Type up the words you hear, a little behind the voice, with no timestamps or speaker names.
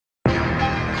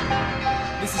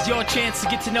This is your chance to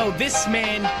get to know this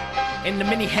man and the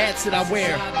many hats that I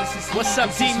wear. What's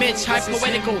up, D-Mitch? High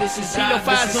poetical.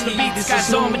 Pedophiles on the beat. This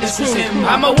guy's on with his crew.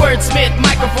 I'm a wordsmith,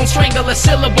 microphone strangler,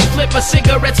 syllable flipper,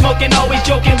 cigarette smoking, always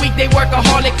joking. Weekday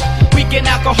workaholic, weekend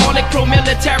alcoholic,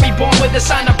 pro-military, born with a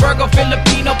sign of Virgo,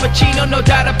 Filipino, Pacino, no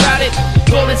doubt about it.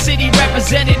 Golden City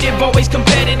representative, always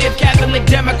competitive, Catholic,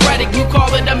 Democratic, you call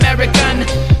it American.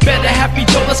 Better happy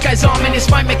Joe, this guy's ominous,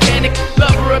 my mechanic.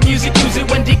 Lover of music, use it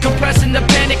when decompressing the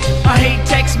panic. I hate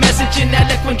text messaging,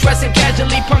 eloquent, dressing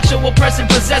casually, punctual, present,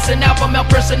 possessing, alpha male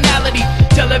personality.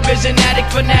 Television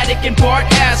addict, fanatic, and part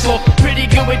asshole. Pretty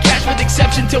good with cash with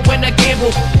exception to when I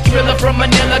gamble. Thriller from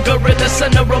Manila, gorilla,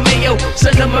 son of Romeo,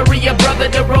 son of Maria, brother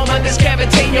to Roma, this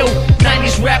Cavitano.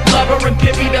 90s rap lover and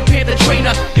Pippi the peer the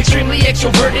trainer. Extremely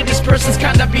extroverted, this person's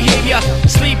kind of behavior.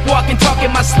 Sleepwalking,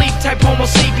 talking my sleep, type homo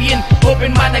sapien.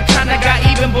 Open-minded kinda guy,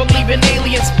 even believe in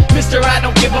aliens. Mister, I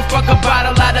don't give a fuck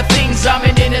about a lot of things. I'm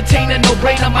an entertainer, no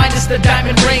brainer, minus the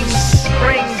diamond rings.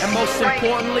 And most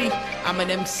importantly, I'm an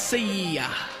MC.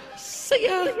 See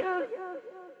ya.